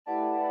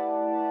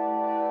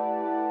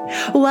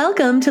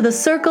Welcome to the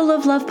Circle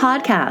of Love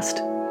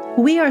podcast.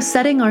 We are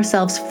setting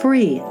ourselves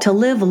free to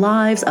live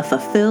lives of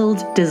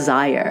fulfilled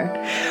desire.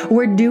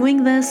 We're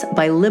doing this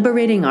by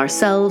liberating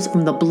ourselves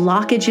from the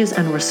blockages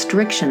and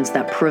restrictions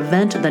that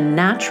prevent the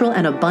natural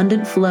and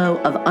abundant flow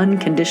of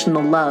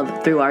unconditional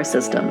love through our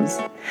systems.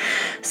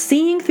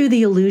 Seeing through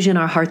the illusion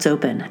our hearts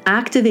open,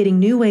 activating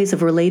new ways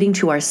of relating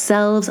to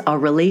ourselves, our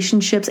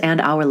relationships,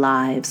 and our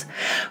lives.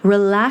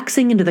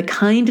 Relaxing into the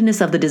kindness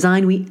of the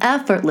design, we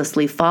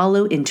effortlessly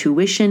follow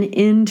intuition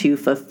into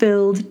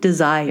fulfilled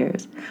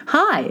desires.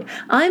 Hi,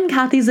 I'm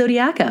Kathy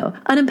Zodiaco,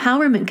 an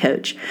empowerment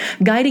coach,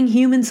 guiding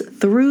humans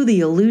through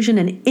the illusion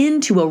and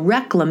into a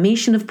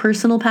reclamation of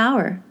personal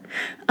power.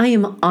 I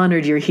am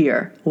honored you're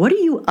here. What are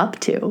you up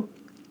to?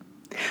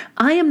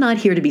 I am not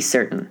here to be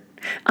certain.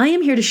 I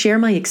am here to share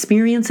my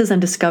experiences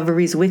and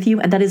discoveries with you,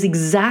 and that is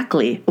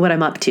exactly what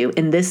I'm up to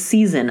in this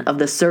season of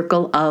the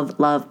Circle of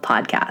Love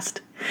podcast.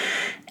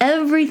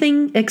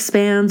 Everything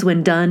expands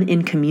when done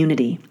in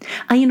community.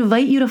 I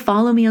invite you to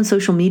follow me on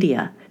social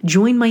media,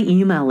 join my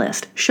email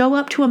list, show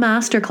up to a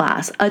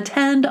masterclass,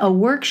 attend a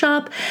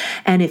workshop,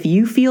 and if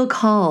you feel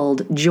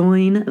called,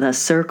 join the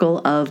Circle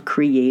of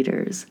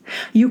Creators.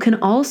 You can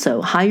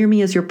also hire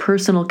me as your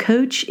personal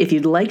coach if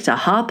you'd like to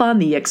hop on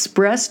the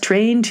express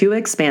train to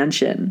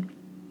expansion.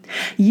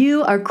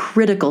 You are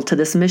critical to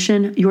this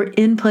mission. Your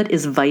input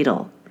is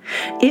vital.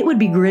 It would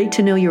be great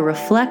to know your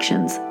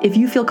reflections. If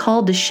you feel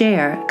called to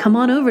share, come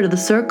on over to the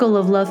Circle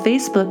of Love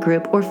Facebook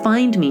group or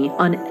find me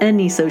on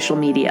any social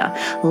media.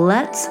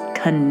 Let's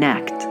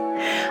connect.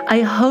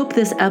 I hope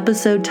this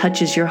episode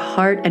touches your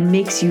heart and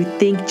makes you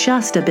think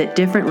just a bit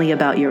differently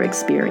about your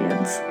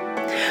experience.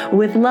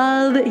 With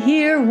love,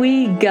 here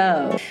we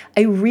go.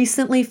 I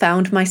recently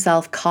found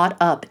myself caught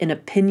up in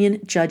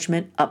opinion,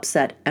 judgment,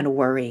 upset, and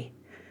worry.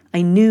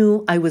 I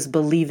knew I was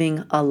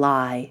believing a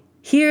lie.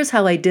 Here's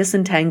how I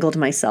disentangled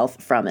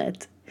myself from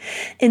it.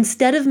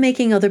 Instead of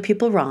making other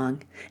people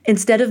wrong,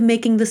 instead of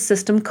making the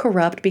system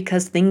corrupt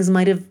because things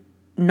might have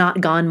not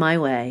gone my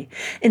way,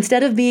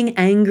 instead of being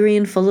angry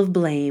and full of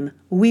blame,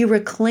 we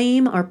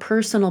reclaim our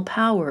personal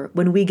power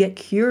when we get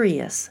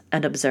curious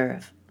and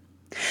observe.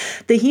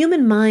 The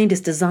human mind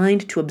is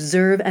designed to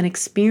observe and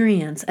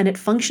experience, and it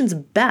functions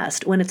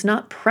best when it's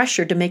not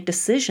pressured to make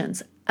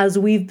decisions, as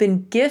we've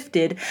been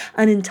gifted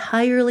an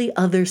entirely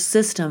other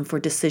system for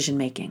decision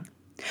making.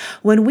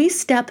 When we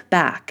step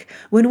back,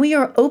 when we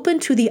are open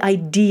to the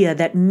idea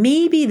that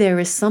maybe there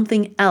is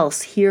something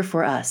else here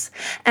for us,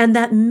 and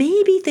that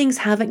maybe things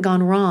haven't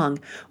gone wrong,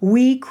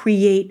 we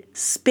create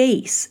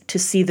space to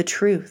see the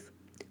truth.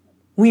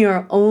 We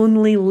are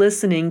only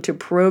listening to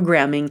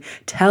programming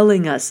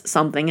telling us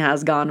something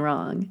has gone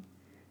wrong.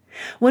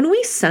 When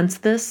we sense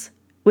this,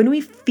 when we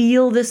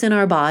feel this in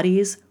our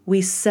bodies,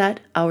 we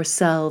set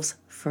ourselves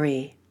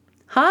free.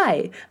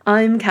 Hi,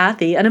 I'm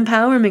Kathy, an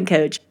empowerment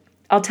coach.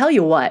 I'll tell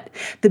you what,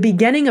 the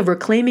beginning of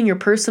reclaiming your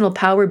personal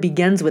power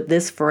begins with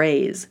this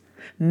phrase: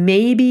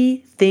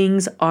 maybe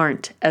things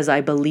aren't as I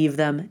believe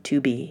them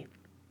to be.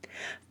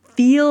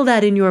 Feel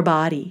that in your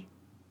body.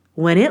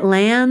 When it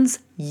lands,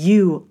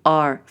 you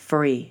are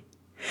free.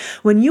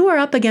 When you are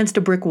up against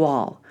a brick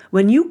wall,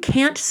 when you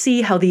can't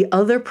see how the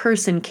other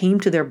person came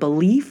to their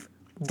belief,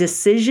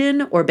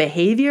 decision, or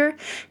behavior,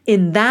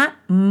 in that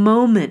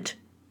moment,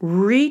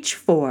 reach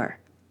for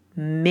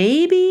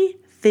maybe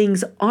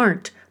things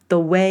aren't the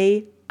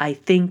way I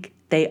think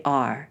they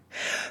are.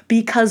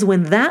 Because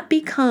when that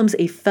becomes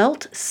a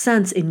felt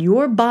sense in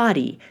your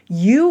body,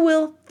 you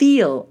will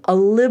feel a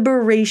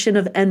liberation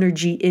of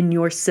energy in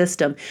your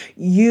system.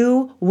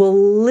 You will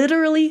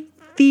literally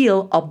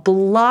feel a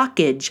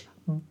blockage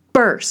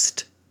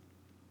burst.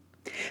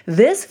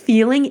 This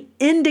feeling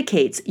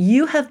indicates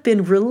you have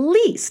been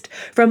released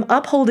from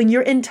upholding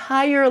your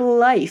entire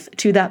life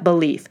to that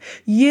belief.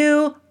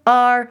 You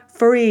are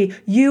free.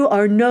 You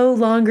are no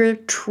longer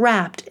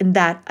trapped in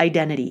that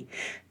identity.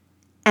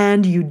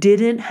 And you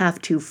didn't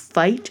have to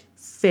fight,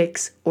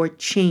 fix, or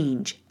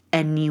change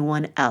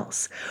anyone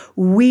else.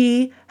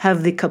 We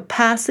have the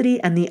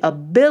capacity and the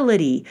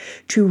ability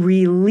to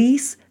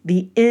release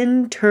the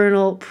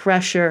internal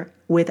pressure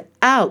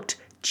without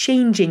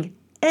changing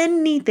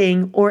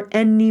anything or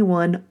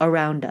anyone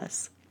around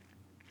us.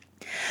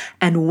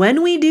 And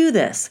when we do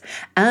this,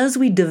 as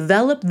we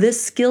develop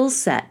this skill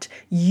set,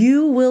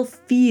 you will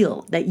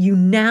feel that you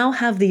now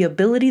have the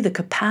ability, the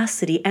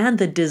capacity, and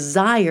the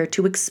desire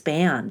to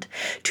expand,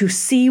 to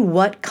see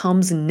what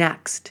comes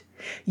next.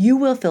 You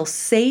will feel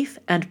safe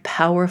and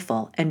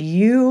powerful, and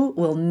you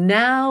will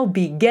now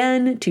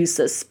begin to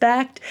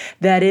suspect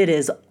that it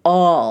is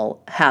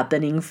all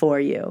happening for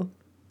you.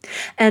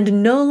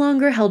 And no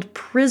longer held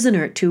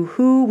prisoner to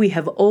who we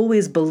have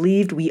always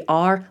believed we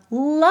are,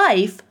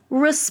 life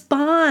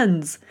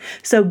responds.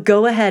 So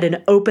go ahead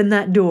and open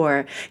that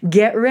door.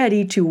 Get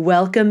ready to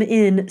welcome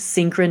in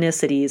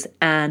synchronicities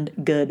and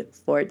good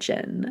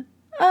fortune.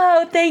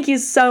 Oh, thank you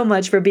so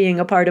much for being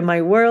a part of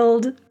my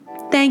world.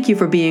 Thank you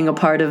for being a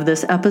part of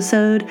this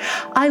episode.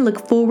 I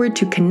look forward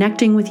to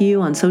connecting with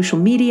you on social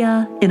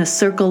media, in a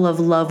Circle of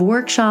Love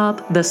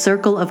workshop, the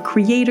Circle of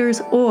Creators,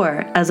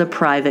 or as a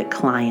private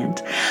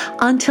client.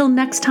 Until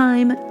next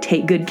time,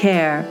 take good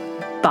care.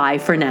 Bye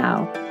for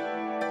now.